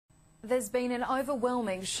There's been an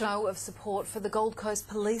overwhelming show of support for the Gold Coast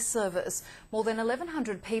Police Service. More than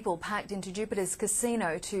 1,100 people packed into Jupiter's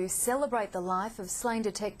casino to celebrate the life of slain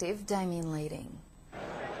detective Damien leading.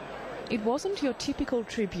 It wasn't your typical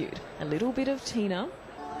tribute. A little bit of Tina,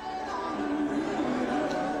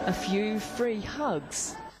 a few free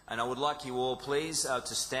hugs. And I would like you all, please,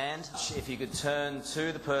 to stand. If you could turn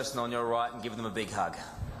to the person on your right and give them a big hug.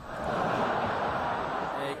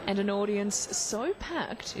 And an audience so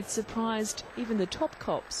packed it surprised even the top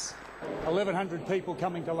cops. 1,100 people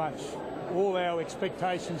coming to lunch. All our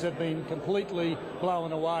expectations have been completely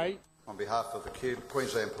blown away. On behalf of the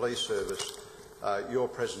Queensland Police Service, your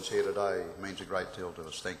presence here today means a great deal to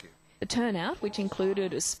us. Thank you. The turnout, which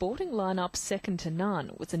included a sporting lineup second to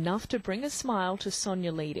none, was enough to bring a smile to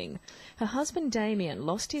Sonia leading. Her husband Damien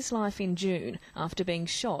lost his life in June after being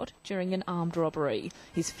shot during an armed robbery.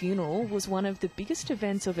 His funeral was one of the biggest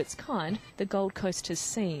events of its kind the Gold Coast has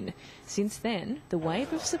seen. Since then, the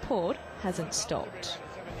wave of support hasn't stopped.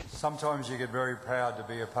 Sometimes you get very proud to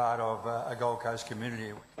be a part of a Gold Coast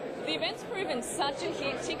community. The event's proven such a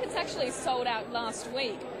hit, tickets actually sold out last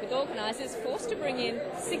week, with organisers forced to bring in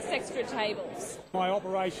 6 extra tables. My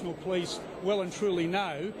operational police well and truly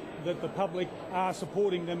know that the public are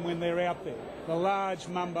supporting them when they're out there. The large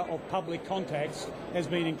number of public contacts has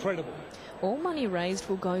been incredible. All money raised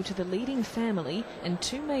will go to the leading family and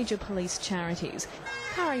 2 major police charities,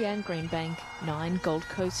 Curry and Greenbank, 9 Gold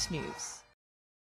Coast News.